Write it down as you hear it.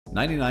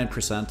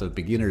99% of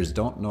beginners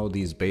don't know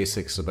these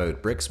basics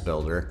about Bricks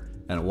Builder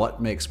and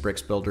what makes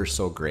Bricks Builder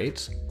so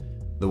great.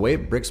 The way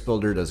Bricks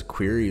Builder does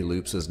query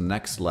loops is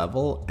next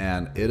level,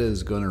 and it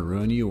is going to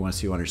ruin you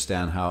once you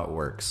understand how it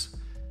works.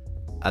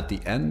 At the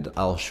end,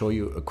 I'll show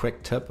you a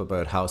quick tip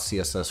about how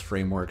CSS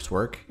frameworks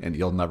work, and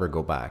you'll never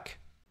go back.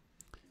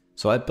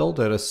 So I built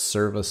out a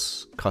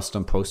service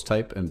custom post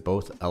type in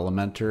both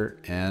Elementor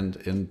and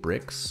in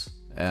Bricks,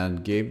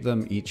 and gave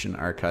them each an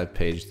archive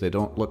page. They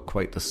don't look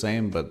quite the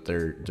same, but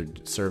they're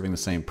serving the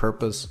same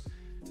purpose.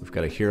 We've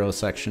got a hero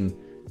section.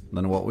 And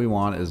then what we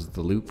want is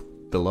the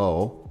loop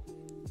below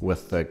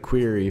with the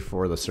query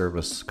for the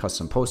service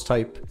custom post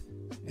type,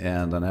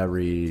 and then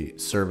every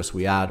service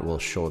we add will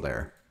show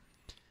there.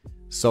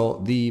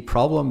 So the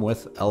problem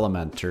with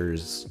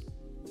Elementor's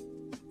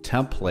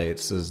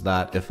templates is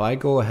that if I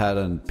go ahead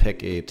and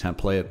pick a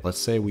template, let's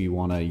say we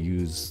want to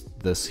use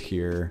this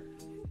here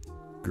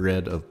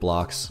grid of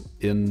blocks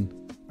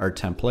in our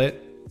template,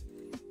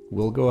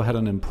 we'll go ahead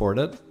and import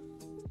it,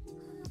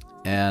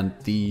 and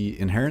the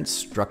inherent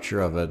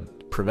structure of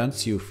it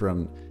prevents you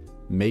from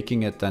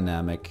making it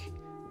dynamic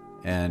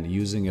and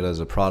using it as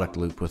a product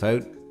loop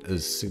without a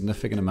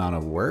significant amount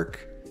of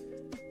work.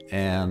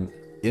 And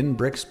in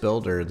Bricks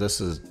Builder, this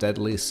is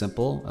deadly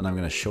simple, and I'm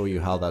going to show you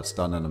how that's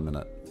done in a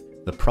minute.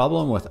 The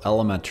problem with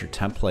Elementor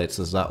templates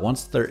is that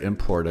once they're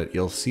imported,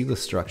 you'll see the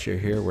structure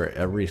here where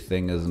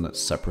everything is in its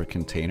separate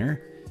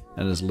container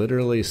and is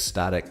literally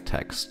static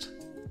text.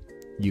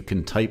 You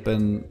can type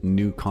in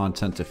new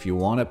content if you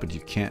want it, but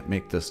you can't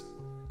make this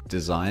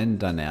design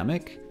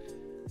dynamic.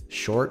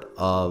 Short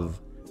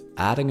of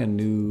adding a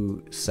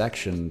new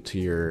section to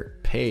your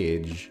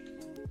page,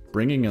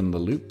 bringing in the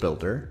loop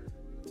builder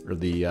or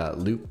the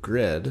loop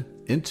grid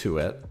into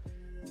it,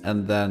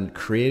 and then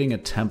creating a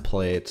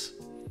template,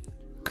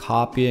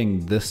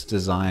 copying this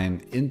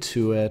design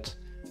into it,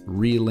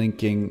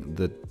 relinking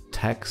the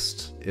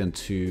text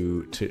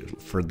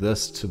for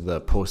this to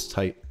the post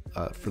type,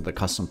 for the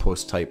custom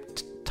post type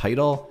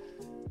title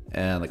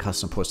and the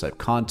custom post type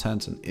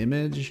content and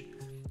image,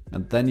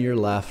 and then you're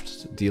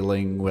left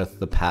dealing with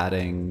the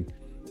padding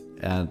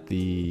and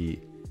the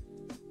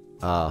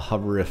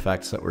hover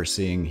effects that we're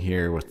seeing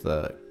here with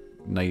the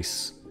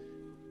nice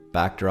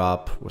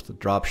backdrop with the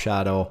drop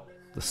shadow,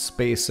 the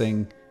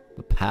spacing,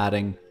 the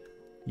padding.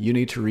 You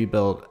need to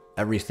rebuild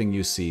everything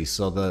you see.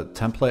 So the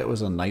template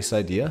was a nice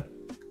idea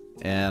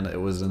and it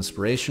was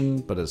inspiration,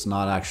 but it's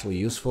not actually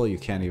useful. You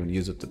can't even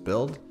use it to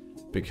build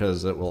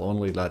because it will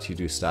only let you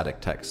do static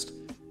text.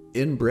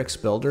 In Bricks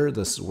Builder,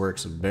 this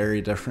works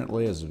very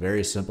differently. It's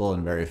very simple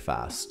and very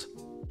fast.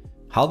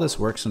 How this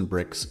works in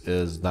Bricks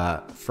is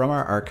that from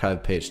our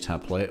archive page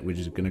template, we're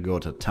just going to go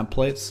to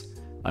templates.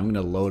 I'm going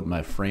to load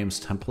my frames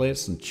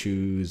templates and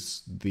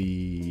choose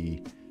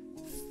the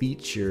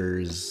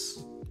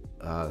features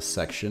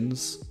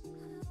sections.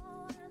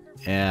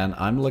 And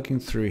I'm looking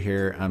through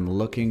here, I'm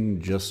looking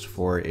just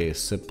for a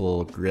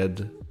simple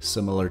grid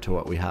similar to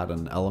what we had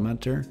in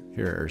Elementor.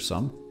 Here are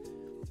some.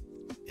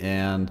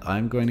 And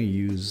I'm going to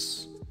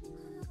use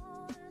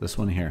this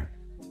one here.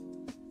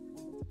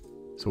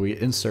 So we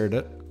insert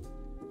it.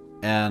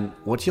 And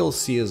what you'll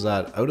see is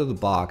that out of the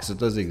box, it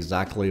does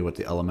exactly what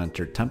the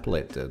Elementor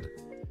template did.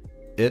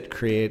 It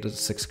created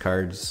 6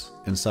 cards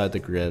inside the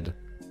grid.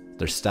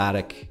 They're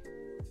static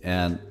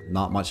and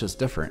not much is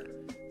different.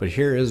 But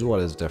here is what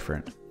is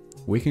different.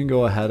 We can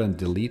go ahead and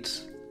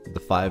delete the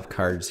 5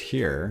 cards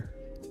here,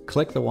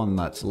 click the one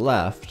that's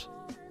left,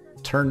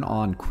 turn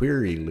on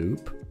query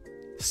loop,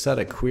 set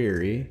a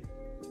query,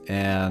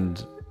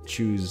 and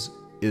choose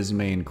is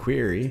main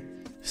query,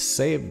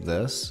 save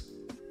this,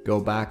 go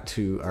back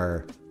to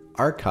our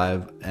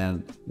archive,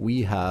 and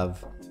we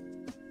have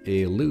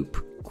a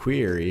loop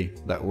query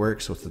that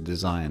works with the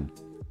design.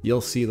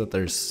 You'll see that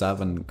there's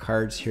 7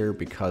 cards here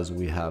because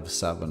we have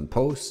 7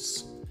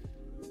 posts,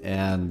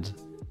 and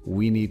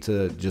we need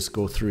to just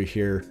go through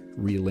here,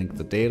 relink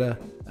the data,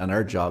 and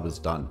our job is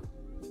done.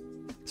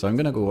 So I'm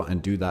gonna go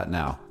and do that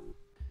now.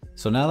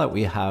 So now that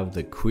we have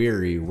the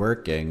query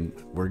working,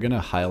 we're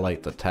gonna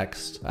highlight the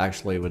text.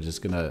 Actually, we're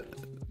just gonna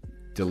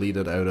delete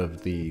it out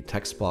of the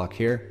text block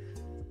here.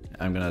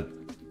 I'm gonna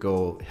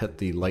go hit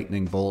the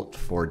lightning bolt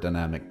for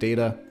dynamic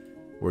data.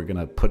 We're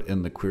gonna put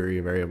in the query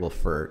variable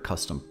for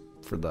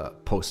the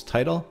post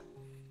title.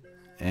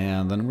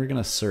 And then we're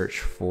gonna search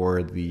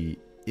for the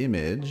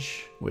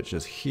image, which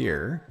is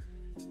here.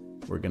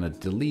 We're gonna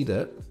delete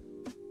it,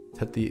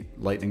 hit the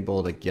lightning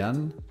bolt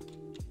again,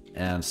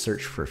 and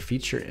search for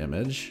feature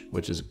image,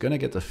 which is gonna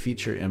get the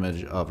feature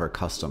image of our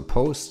custom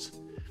post.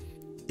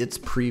 It's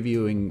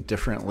previewing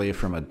differently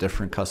from a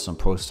different custom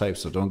post type,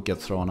 so don't get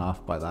thrown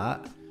off by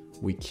that.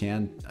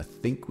 I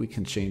think we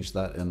can change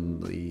that in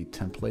the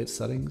template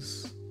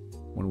settings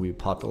when we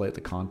populate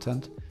the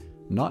content.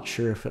 Not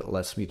sure if it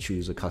lets me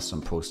choose a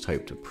custom post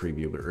type to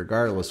preview, but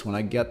regardless, when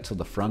I get to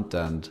the front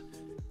end,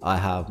 I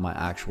have my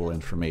actual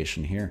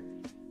information here.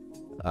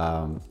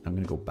 I'm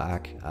gonna go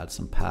back, add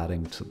some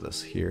padding to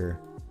this here.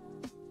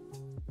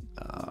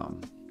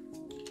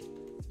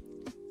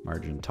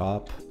 Margin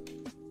top,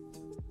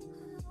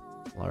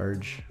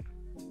 large,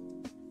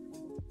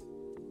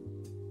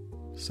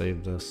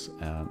 Save this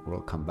and we'll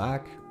come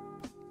back.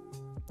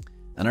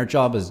 And our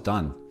job is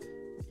done.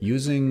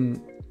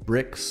 Using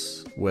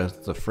bricks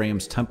with the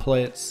frames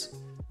templates,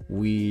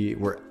 we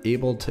were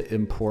able to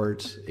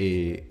import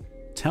a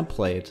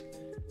template,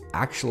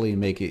 actually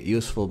make it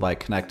useful by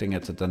connecting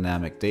it to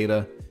dynamic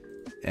data,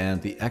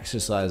 and the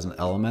exercise in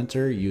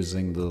Elementor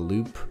using the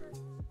loop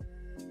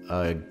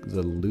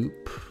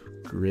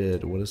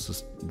grid, what is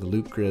this? The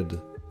loop grid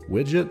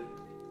widget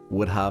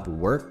would have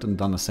worked and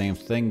done the same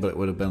thing, but it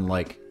would have been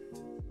like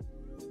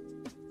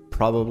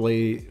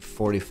probably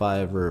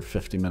 45 or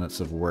 50 minutes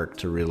of work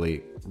to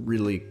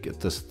really get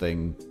this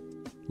thing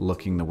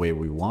looking the way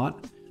we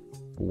want.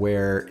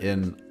 Where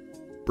in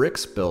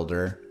Bricks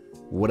Builder,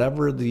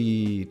 whatever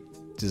the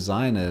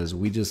design is,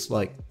 we just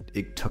like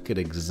took it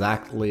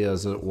exactly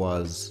as it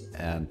was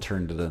and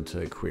turned it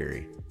into a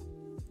query.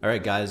 All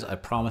right, guys, I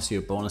promise you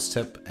a bonus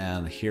tip,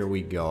 and here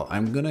we go.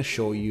 I'm gonna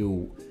show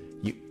you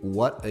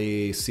what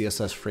a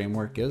CSS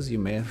framework is. You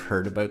may have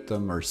heard about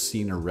them or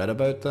seen or read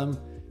about them,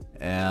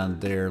 and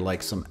they're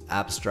like some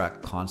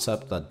abstract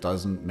concept that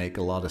doesn't make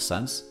a lot of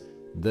sense.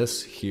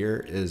 This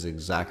here is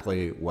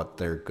exactly what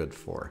they're good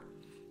for.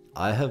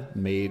 I have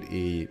made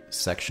a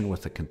section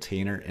with a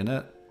container in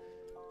it,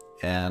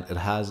 and it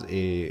has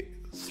a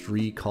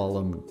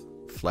 3-column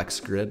flex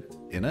grid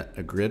in it,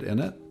 a grid in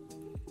it.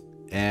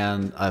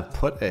 And I've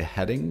put a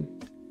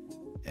heading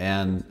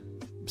and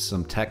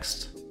some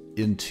text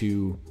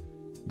into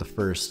the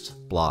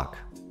first block.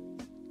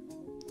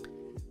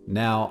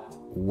 Now,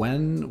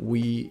 when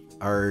we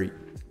are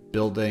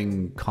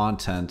building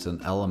content in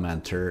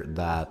Elementor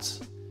that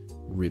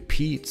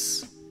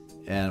repeats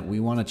and we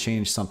want to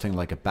change something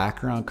like a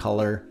background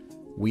color,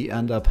 we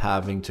end up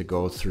having to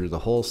go through the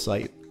whole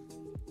site,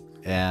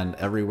 and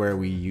everywhere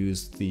we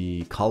use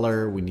the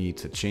color we need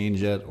to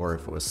change it, or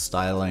if it was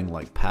styling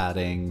like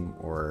padding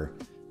or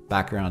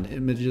background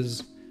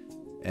images,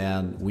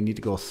 and we need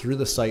to go through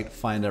the site,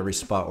 find every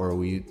spot where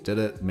we did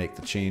it, make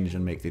the change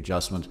and make the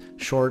adjustment,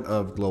 short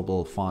of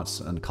global fonts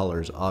and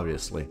colors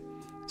obviously.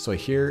 So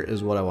here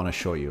is what I want to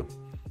show you.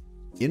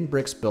 In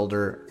Bricks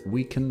Builder,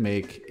 we can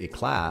make a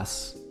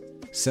class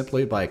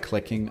simply by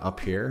clicking up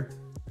here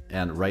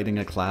and writing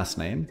a class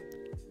name,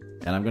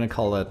 and I'm going to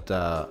call it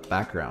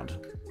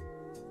background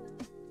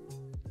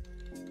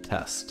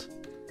test.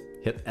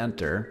 Hit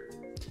enter,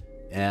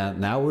 and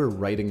now we're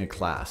writing a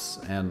class,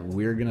 and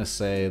we're going to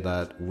say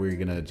that we're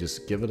going to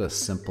just give it a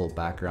simple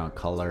background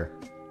color,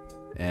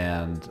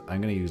 and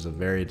I'm going to use a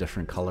very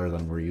different color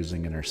than we're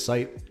using in our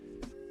site,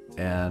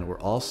 and we're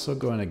also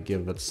going to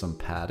give it some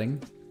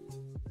padding.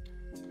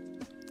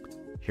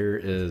 Here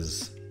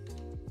is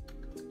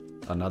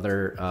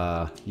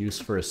another use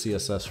for a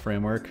CSS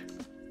framework,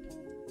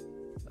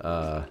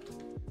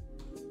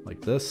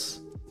 like this.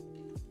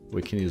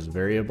 We can use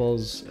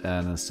variables,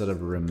 and instead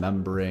of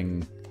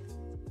remembering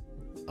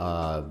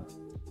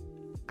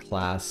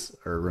class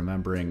or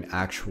remembering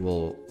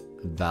actual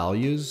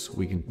values,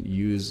 we can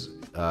use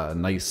a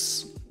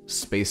nice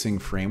spacing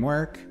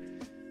framework.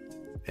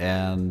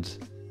 And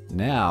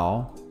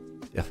now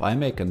if I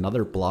make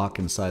another block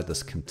inside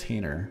this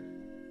container,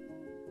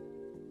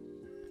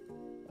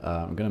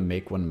 I'm gonna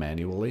make one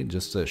manually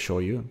just to show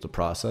you the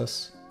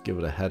process. Give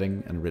it a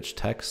heading and rich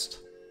text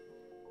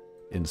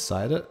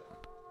inside it.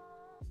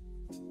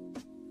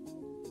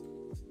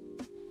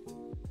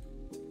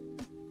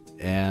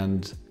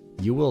 And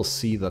you will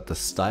see that the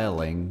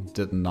styling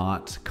did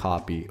not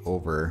copy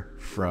over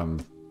from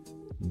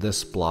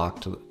this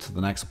block to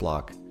the next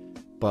block,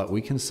 but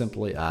we can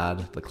simply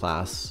add the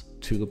class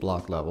to the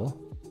block level.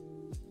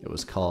 It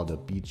was called a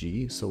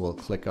BG, so we'll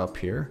click up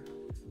here.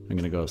 I'm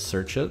gonna go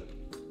search it,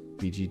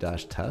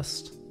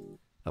 BG-test,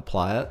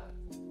 apply it,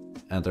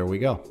 and there we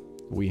go.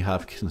 We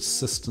have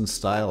consistent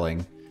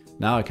styling.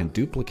 Now I can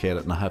duplicate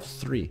it and I have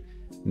 3.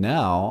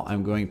 Now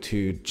I'm going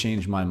to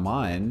change my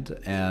mind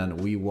and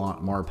we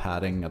want more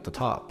padding at the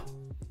top.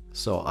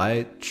 So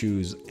I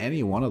choose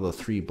any one of the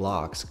 3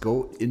 blocks,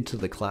 go into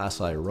the class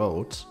I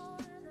wrote,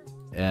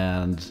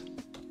 and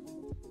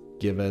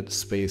give it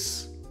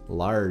space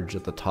large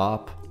at the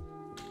top,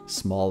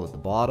 small at the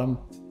bottom,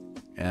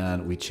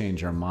 and we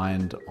change our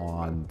mind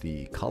on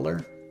the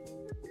color,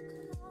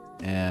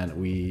 and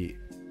we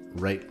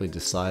rightly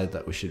decide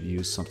that we should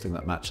use something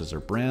that matches our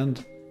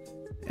brand,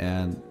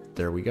 and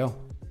there we go.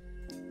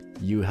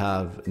 You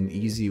have an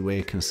easy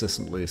way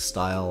consistently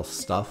style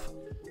stuff.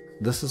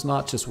 This is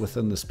not just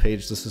within this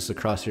page, this is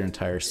across your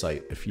entire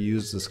site. If you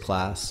use this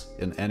class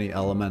in any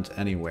element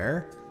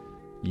anywhere,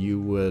 you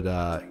would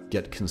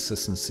get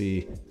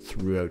consistency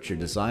throughout your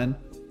design.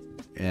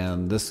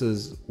 And this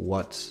is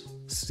what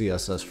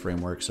CSS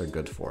frameworks are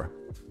good for.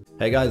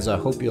 Hey guys, I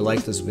hope you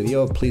liked this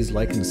video. Please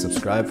like and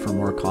subscribe for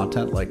more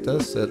content like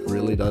this. It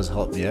really does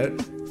help me out.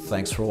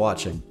 Thanks for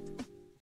watching.